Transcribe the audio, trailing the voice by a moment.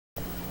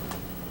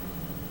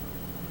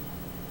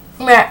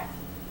Meh.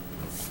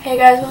 Hey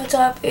guys, what's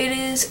up? It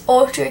is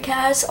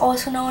UltraCast,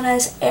 also known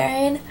as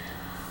Aaron.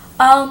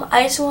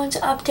 I just wanted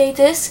to update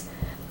this.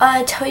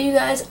 Tell you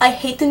guys I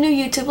hate the new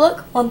YouTube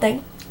look, one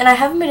thing. And I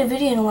haven't made a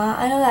video in a while,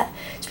 I know that.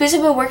 It's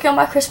basically been working on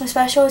my Christmas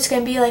special. It's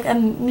gonna be like a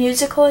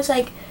musical. It's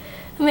like,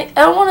 I mean,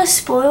 I don't want to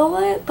spoil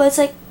it, but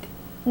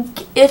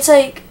it's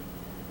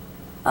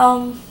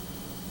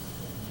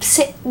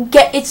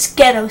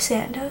ghetto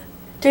Santa.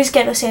 There's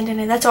ghetto Santa in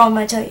it, that's all I'm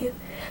gonna tell you.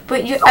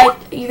 But you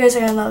guys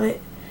are gonna love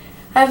it.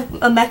 I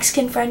have a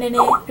Mexican friend in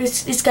it.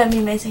 It's gonna be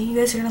amazing. You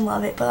guys are gonna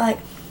love it. But like,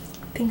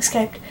 things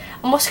skipped.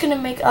 I'm also gonna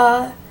make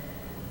a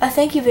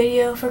thank you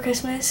video for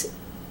Christmas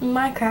in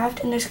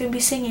Minecraft, and there's gonna be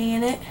singing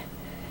in it.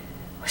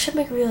 Or should I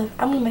make it real life?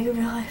 I'm gonna make it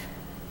real life.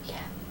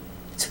 Yeah,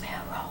 that's the way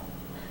I roll.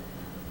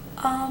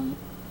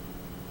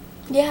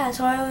 Yeah, that's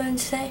all I wanted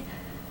to say.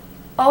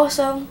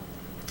 Also,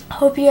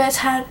 hope you guys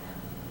had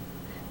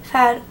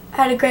a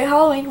great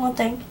Halloween. One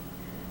thing.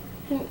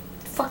 And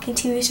fucking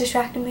TV's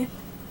distracting me.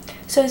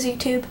 So is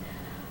YouTube.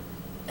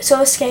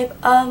 So Escape.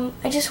 I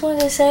just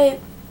wanted to say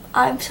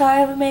I'm sorry I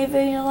haven't made a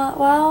video in a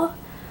while.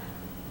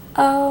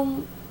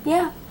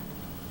 Yeah,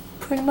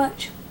 pretty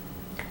much.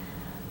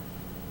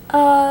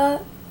 I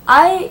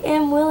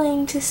am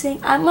willing to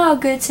sing. I'm not a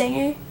good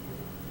singer.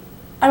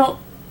 I don't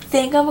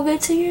think I'm a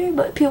good singer,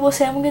 but people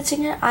say I'm a good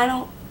singer. I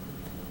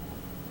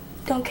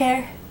don't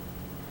care.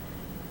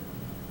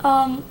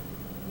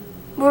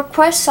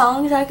 Request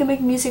songs. I can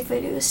make music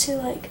videos to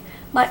like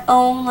my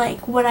own,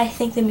 like what I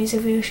think the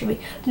music video should be.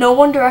 No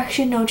One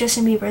Direction, no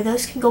Justin Bieber.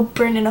 Those can go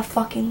burn in a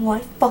fucking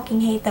one.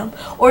 Fucking hate them.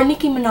 Or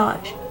Nicki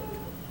Minaj.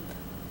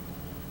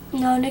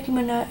 No, Nicki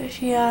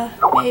Minaj. Yeah,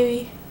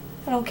 maybe.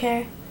 I don't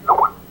care.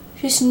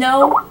 Just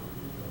no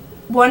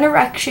One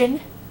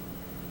Direction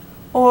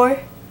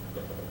or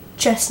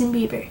Justin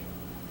Bieber.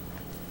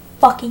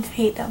 Fucking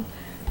hate them.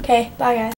 Okay, bye guys.